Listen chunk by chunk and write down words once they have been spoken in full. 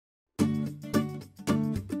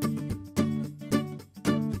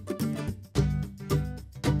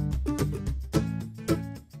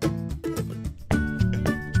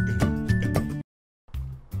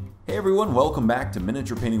everyone, welcome back to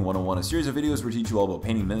Miniature Painting 101, a series of videos where we teach you all about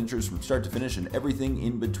painting miniatures from start to finish and everything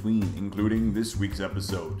in between, including this week's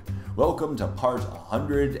episode. Welcome to part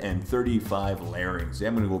 135, layering. Today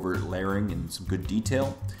I'm going to go over layering in some good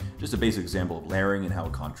detail. Just a basic example of layering and how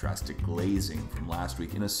it contrasts to glazing from last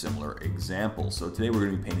week in a similar example. So today we're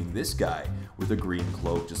going to be painting this guy with a green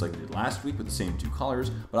cloak, just like we did last week with the same two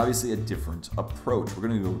colors, but obviously a different approach. We're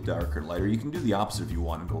going to go darker to lighter. You can do the opposite if you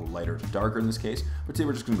want and go lighter to darker in this case, but today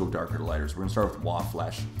we're just going to go darker to lighter. So we're going to start with Wa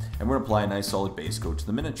Flesh, and we're going to apply a nice solid base coat to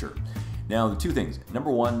the miniature. Now, the two things.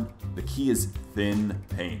 Number one, the key is thin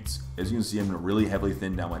paints. As you can see, I'm going to really heavily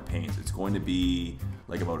thin down my paints. It's going to be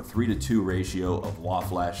like about a 3:2 ratio of Wa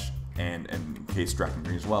Flesh and in case Strachan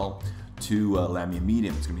Green as well, to Lahmian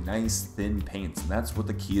Medium. It's going to be nice, thin paints, and that's what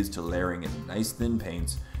the key is to layering in nice, thin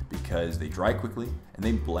paints because they dry quickly and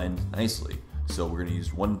they blend nicely. So we're going to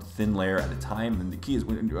use one thin layer at a time, and the key is,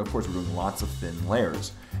 of course, we're doing lots of thin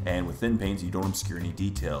layers. And with thin paints, you don't obscure any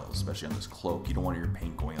details, especially on this cloak. You don't want your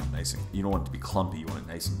paint going on nice and, you don't want it to be clumpy, you want it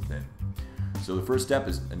nice and thin. So the first step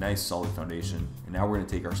is a nice solid foundation, and now we're going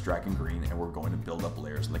to take our Strachan Green and we're going to build up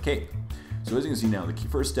layers in the cape. So as you can see now, the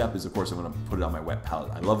first step is, of course, I'm going to put it on my wet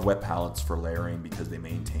palette. I love wet palettes for layering because they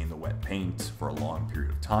maintain the wet paint for a long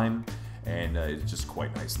period of time, and it's just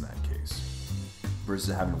quite nice in that case,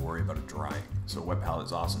 versus having to worry about it drying. So wet palette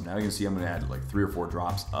is awesome. Now you can see I'm going to add like 3 or 4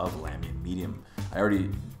 drops of Lahmian Medium. I already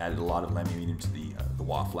added a lot of Lahmian Medium to the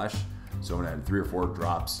Wa Flesh, so I'm going to add 3 or 4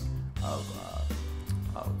 drops of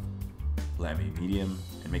Lahmian Medium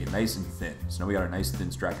and make it nice and thin. So now we got our nice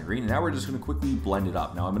thin Strachan Green, and now we're just going to quickly blend it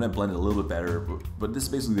up. Now I'm going to blend it a little bit better, but this is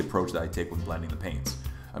basically the approach that I take when blending the paints.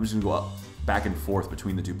 I'm just going to go up back and forth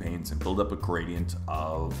between the two paints and build up a gradient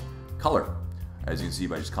of color. As you can see,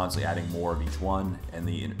 by just constantly adding more of each one,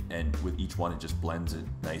 and with each one it just blends it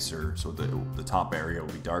nicer. So the top area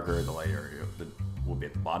will be darker, the light area will be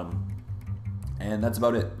at the bottom, and that's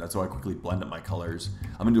about it. That's how I quickly blend up my colors.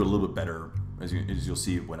 I'm gonna do it a little bit better as you'll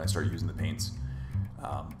see when I start using the paints.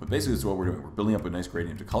 But basically that's what we're doing. We're building up a nice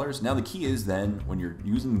gradient of colors. Now the key is then, when you're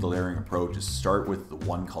using the layering approach, is start with the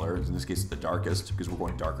one color. In this case, it's the darkest, because we're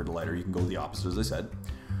going darker to lighter. You can go the opposite, as I said.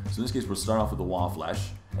 So in this case, we'll start off with the Wa Flesh,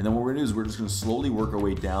 and then what we're going to do is we're just going to slowly work our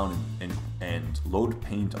way down and load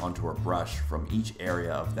paint onto our brush from each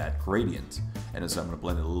area of that gradient. And as I'm going to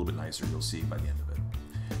blend it a little bit nicer, you'll see by the end of it.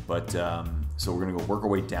 But so we're going to go work our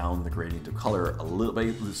way down the gradient of color a little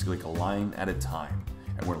bit, just like a line at a time.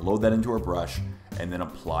 And we're going to load that into our brush and then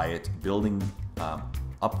apply it, building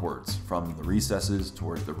upwards from the recesses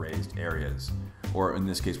towards the raised areas. Or in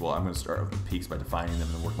this case, well, I'm going to start with the peaks by defining them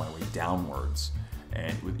and then work my way downwards.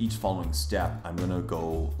 And with each following step, I'm going to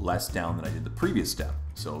go less down than I did the previous step.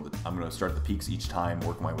 So I'm going to start the peaks each time,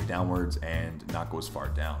 work my way downwards, and not go as far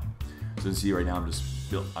down. So you see right now,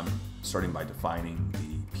 I'm starting by defining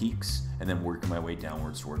the peaks and then working my way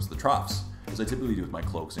downwards towards the troughs, as I typically do with my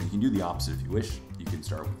cloaks. And you can do the opposite if you wish. You can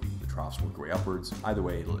start with the troughs, work your way upwards. Either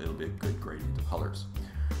way, it'll be a good gradient of colors.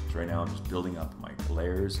 So right now I'm just building up my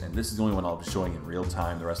layers, and this is the only one I'll be showing in real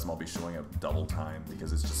time. The rest of them I'll be showing at double time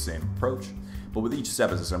because it's just the same approach. But with each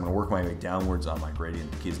step, as I said, I'm going to work my way downwards on my gradient.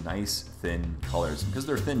 The key is nice, thin colors. And because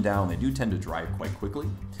they're thin down, they do tend to dry quite quickly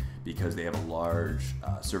because they have a large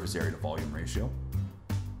surface area to volume ratio.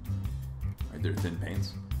 Right, they're thin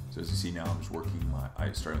paints. So as you see now, I'm just working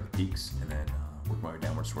I start with the peaks and then work my way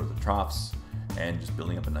downwards toward the troughs, and just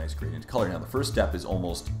building up a nice gradient color. Now the first step is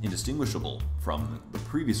almost indistinguishable from the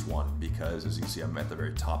previous one because, as you can see, I'm at the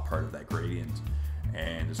very top part of that gradient,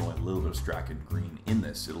 and there's only a little bit of Strachan Green in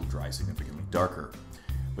this. It'll dry significantly darker.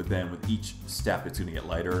 But then with each step, it's going to get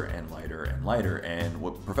lighter and lighter and lighter, and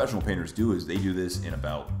what professional painters do is they do this in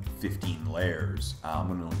about 15 layers. I'm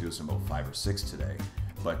going to only do this in about 5 or 6 today.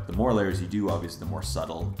 But the more layers you do, obviously, the more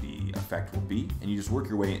subtle the effect will be. And you just work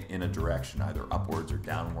your way in a direction, either upwards or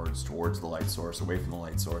downwards, towards the light source, away from the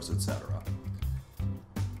light source, etc.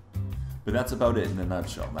 But that's about it in a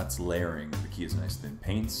nutshell. That's layering. The key is nice thin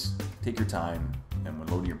paints. Take your time, and when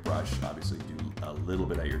loading your brush, obviously do a little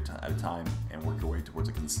bit at a time and work your way towards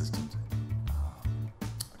a consistent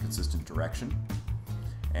direction,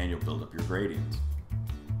 and you'll build up your gradient.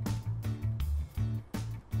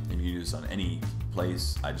 And you can do this on any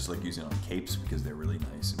place. I just like using it on capes because they're really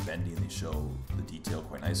nice and bendy and they show the detail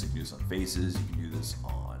quite nicely. You can do this on faces, you can do this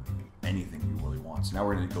on anything you really want. So now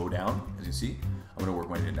we're going to go down, as you see. I'm going to work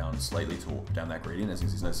my way down slightly down that gradient. As you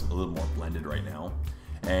can see, it's a little more blended right now.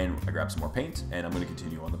 And I grab some more paint and I'm going to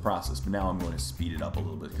continue on the process. But now I'm going to speed it up a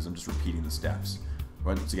little bit because I'm just repeating the steps.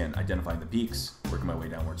 Once again, identifying the peaks, working my way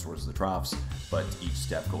downwards towards the troughs, but each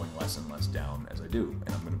step going less and less down as I do.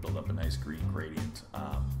 And I'm going to build up a nice green gradient.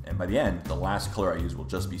 And by the end, the last color I use will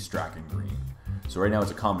just be Strachan Green. So right now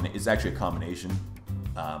it's actually a combination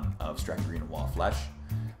of Straken Green and Wall Flesh,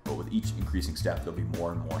 but with each increasing step there'll be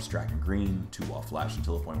more and more Straken Green to Wall Flesh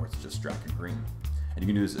until the point where it's just Straken Green. And you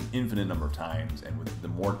can do this an infinite number of times, and with the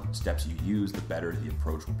more steps you use, the better the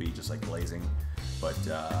approach will be, just like glazing. But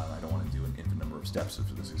I don't want to do an infinite number of steps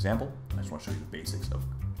for this example. I just want to show you the basics of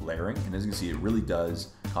layering. And as you can see, it really does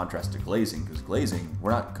contrast to glazing, because glazing,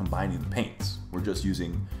 we're not combining the paints. We're just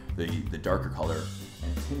using the darker color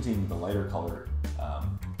and tinting the lighter color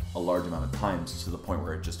a large amount of times to the point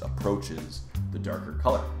where it just approaches the darker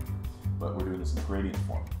color. But we're doing this in gradient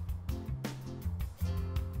form.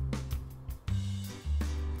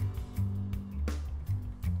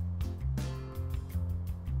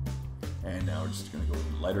 And now we're just going to go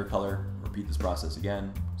with lighter color, repeat this process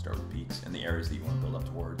again, start with peaks and the areas that you want to build up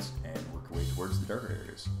towards, and work your way towards the darker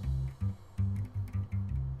areas.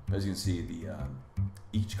 As you can see,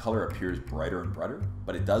 each color appears brighter and brighter,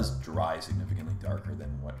 but it does dry significantly darker than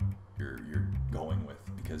what you're going with,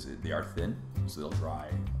 because they are thin, so they'll dry,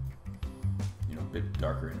 you know, a bit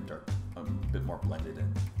darker and a bit more blended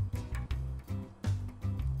in.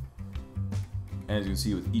 And as you can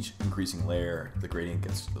see, with each increasing layer, the gradient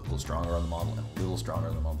gets a little stronger on the model and a little stronger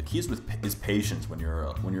on the model. The key is patience when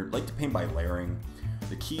you're like to paint by layering.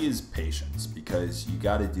 The key is patience, because you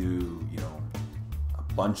got to do, you know, a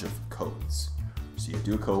bunch of coats. So you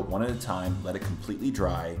do a coat one at a time, let it completely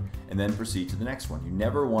dry, and then proceed to the next one. You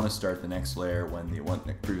never want to start the next layer when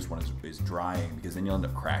the previous one is drying, because then you'll end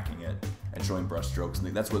up cracking it and showing brush strokes.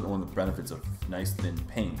 And that's one of the benefits of nice thin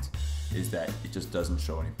paint, is that it just doesn't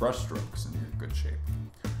show any brush strokes and you're in good shape.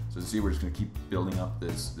 So you see, we're just going to keep building up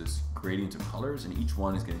this gradient of colors, and each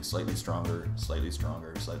one is getting slightly stronger, slightly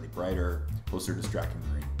brighter, closer to Straken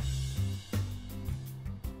Green.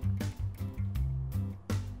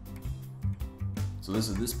 So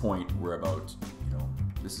at this point, we're about, you know,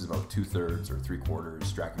 this is about 2/3 or 3/4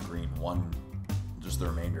 Straken Green, just the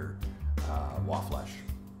remainder Wall Flesh.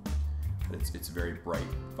 But it's a very bright,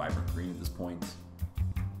 vibrant green at this point.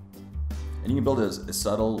 And you can build it as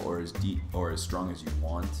subtle or as deep or as strong as you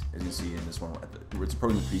want. As you can see in this one, it's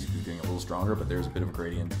approaching the piece, you're getting a little stronger, but there's a bit of a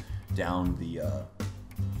gradient down the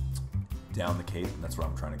cape, and that's what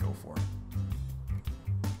I'm trying to go for.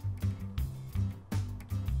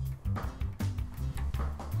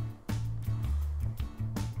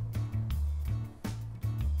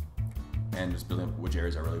 And just building up which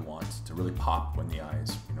areas I really want to really pop when the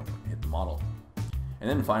eyes, you know, hit the model. And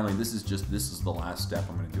then finally, this is the last step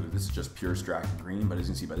I'm going to do. This is just pure Straken Green, but as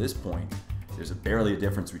you can see by this point, there's barely a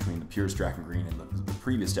difference between the pure Straken Green and the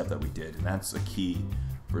previous step that we did, and that's the key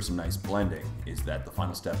for some nice blending, is that the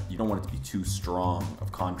final step, you don't want it to be too strong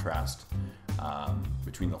of contrast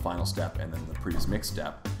between the final step and then the previous mix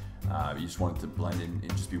step. You just want it to blend in and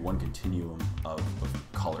just be one continuum of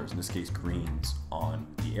colors, in this case greens, on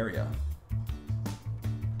the area.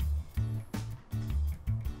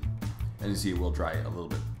 As you see, it will dry a little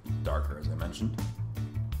bit darker, as I mentioned.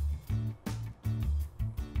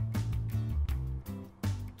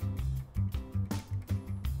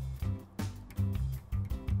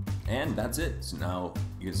 And that's it. So now,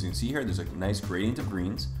 you can see here, there's a nice gradient of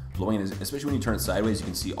greens flowing in, especially when you turn it sideways, you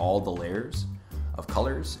can see all the layers of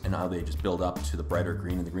colors and how they just build up to the brighter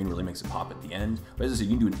green, and the green really makes it pop at the end. But as I said,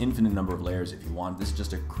 you can do an infinite number of layers if you want. This is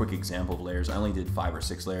just a quick example of layers. I only did 5 or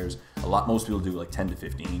 6 layers. Most people do like 10 to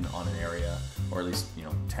 15 on an area, or at least, you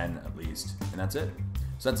know, 10 at least, and that's it.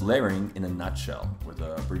 So that's layering in a nutshell, with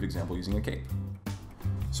a brief example using a cape.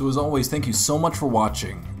 So as always, thank you so much for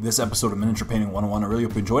watching this episode of Miniature Painting 101. I really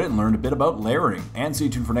hope you enjoyed it and learned a bit about layering. And stay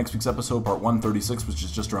tuned for next week's episode, part 136, which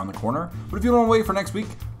is just around the corner. But if you don't want to wait for next week,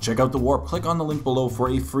 check out The Warp. Click on the link below for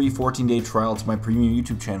a free 14-day trial to my premium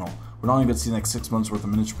YouTube channel. We're not only going to see the next 6 months worth of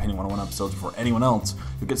Miniature Painting 101 episodes before anyone else,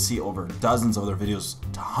 you'll get to see over dozens of other videos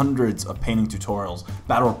to hundreds of painting tutorials,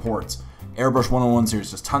 battle reports, Airbrush 101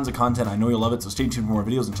 series, just tons of content. I know you'll love it, so stay tuned for more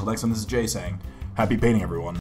videos. Until next time, this is Jay saying, happy painting, everyone.